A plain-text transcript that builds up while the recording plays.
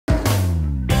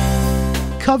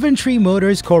Coventry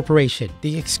Motors Corporation,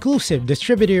 the exclusive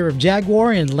distributor of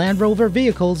Jaguar and Land Rover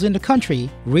vehicles in the country,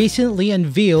 recently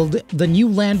unveiled the new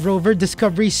Land Rover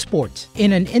Discovery Sport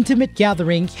in an intimate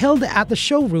gathering held at the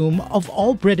showroom of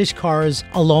all British cars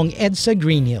along EDSA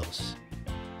Green Hills.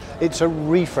 It's a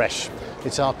refresh.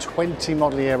 It's our 20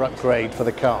 model year upgrade for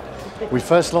the car. We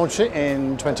first launched it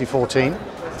in 2014,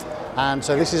 and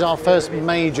so this is our first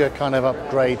major kind of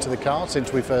upgrade to the car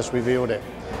since we first revealed it.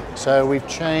 So we've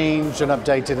changed and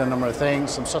updated a number of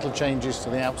things, some subtle changes to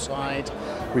the outside.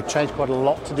 We've changed quite a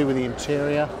lot to do with the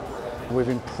interior. We've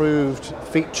improved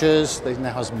features. It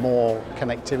now has more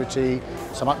connectivity,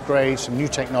 some upgrades, some new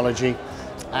technology,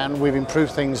 and we've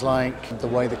improved things like the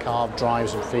way the car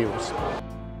drives and feels.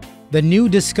 The new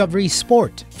Discovery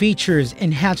Sport features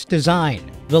enhanced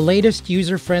design, the latest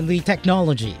user-friendly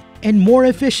technology, and more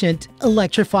efficient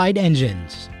electrified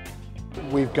engines.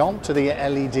 We've gone to the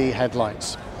LED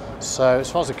headlights. So as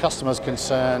far as the customer is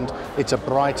concerned, it's a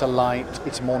brighter light,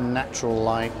 it's a more natural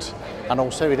light, and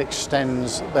also it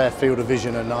extends their field of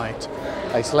vision at night.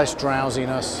 It's less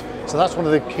drowsiness. So that's one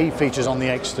of the key features on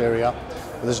the exterior.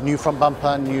 There's new front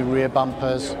bumper, new rear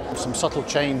bumpers, some subtle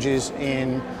changes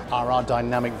in our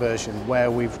dynamic version where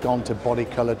we've gone to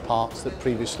body-coloured parts that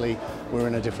previously were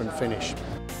in a different finish.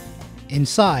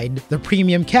 Inside, the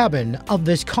premium cabin of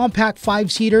this compact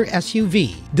 5-seater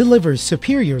SUV delivers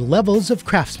superior levels of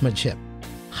craftsmanship,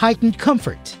 heightened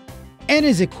comfort, and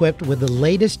is equipped with the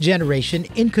latest generation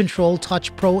InControl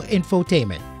Touch Pro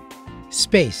infotainment.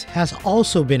 Space has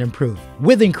also been improved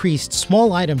with increased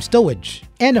small item stowage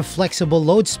and a flexible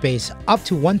load space up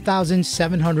to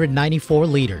 1,794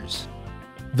 liters.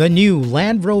 The new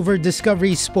Land Rover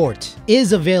Discovery Sport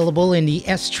is available in the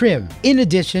S trim in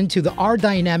addition to the R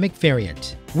Dynamic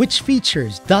variant, which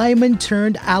features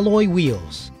diamond-turned alloy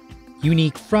wheels,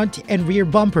 unique front and rear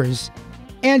bumpers,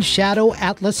 and Shadow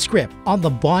Atlas script on the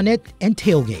bonnet and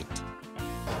tailgate.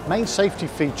 Main safety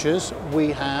features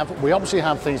we obviously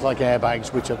have things like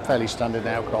airbags, which are fairly standard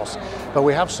now across, but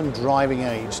we have some driving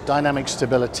aids, dynamic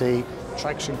stability,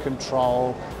 traction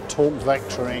control, torque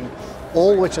vectoring,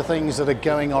 all which are things that are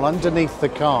going on underneath the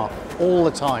car all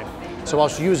the time. So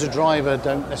whilst you as a driver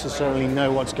don't necessarily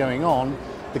know what's going on,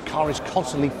 the car is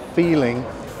constantly feeling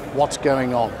what's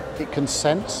going on. It can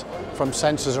sense from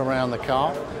sensors around the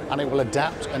car, and it will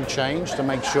adapt and change to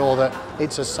make sure that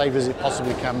it's as safe as it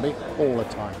possibly can be all the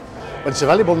time. But it's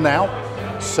available now,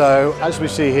 so as we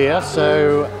see here,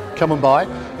 so come and buy.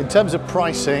 In terms of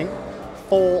pricing,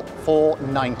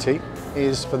 $4,490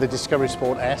 is for the Discovery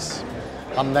Sport S.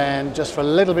 And then just for a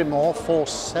little bit more,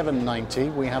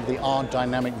 $4,790, we have the R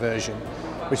Dynamic version,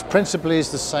 which principally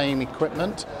is the same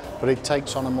equipment, but it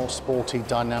takes on a more sporty,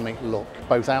 dynamic look,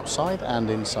 both outside and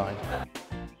inside.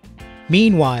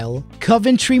 Meanwhile,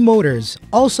 Coventry Motors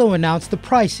also announced the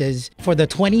prices for the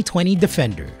 2020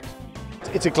 Defender.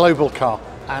 It's a global car,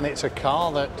 and it's a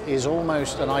car that is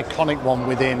almost an iconic one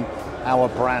within our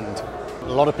brand.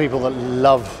 A lot of people that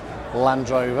love Land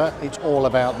Rover, it's all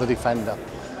about the Defender,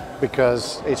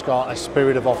 because it's got a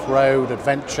spirit of off-road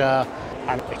adventure,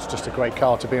 and it's just a great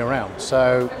car to be around.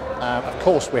 So, of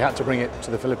course, we had to bring it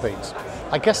to the Philippines.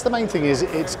 I guess the main thing is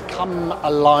it's come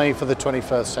alive for the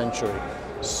 21st century.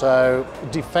 So,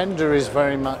 Defender is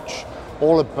very much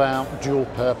all about dual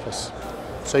purpose.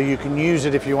 So you can use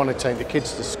it if you want to take the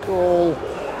kids to school,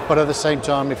 but at the same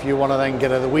time, if you want to then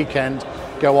get at the weekend,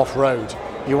 go off-road.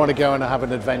 You want to go and have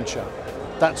an adventure.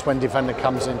 That's when Defender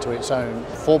comes into its own.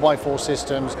 4x4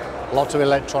 systems, lots of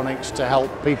electronics to help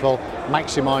people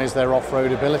maximise their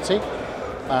off-road ability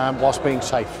whilst being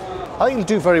safe. I think it'll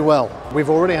do very well. We've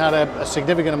already had a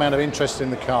significant amount of interest in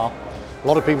the car. A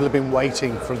lot of people have been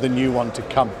waiting for the new one to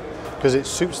come because it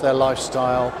suits their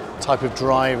lifestyle, type of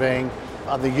driving,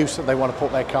 and the use that they want to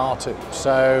put their car to.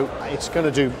 So it's going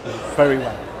to do very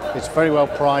well. It's very well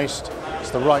priced,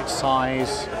 it's the right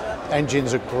size,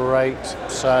 engines are great,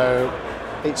 so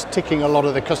it's ticking a lot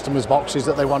of the customers' boxes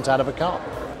that they want out of a car.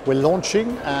 We're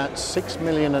launching at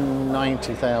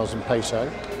 6,090,000 peso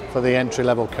for the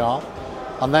entry-level car,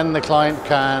 and then the client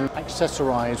can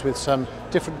accessorise with some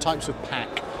different types of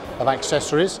pack of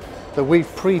accessories that we've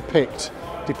pre-picked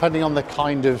depending on the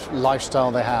kind of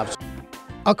lifestyle they have.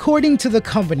 According to the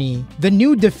company, the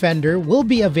new Defender will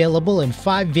be available in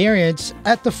 5 variants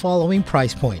at the following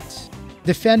price points.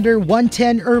 Defender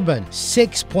 110 Urban,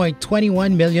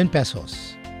 6.21 million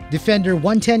pesos. Defender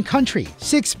 110 Country,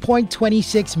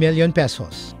 6.26 million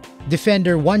pesos.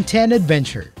 Defender 110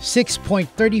 Adventure,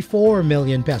 6.34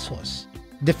 million pesos.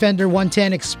 Defender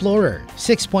 110 Explorer,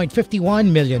 6.51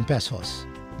 million pesos.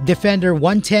 Defender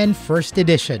 110 First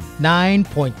Edition,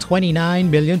 9.29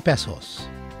 million pesos.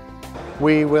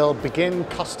 We will begin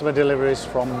customer deliveries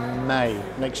from May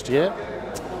next year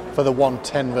for the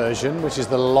 110 version, which is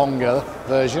the longer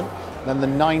version, then the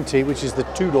 90, which is the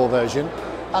two-door version.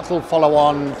 That'll follow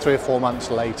on 3 or 4 months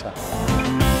later.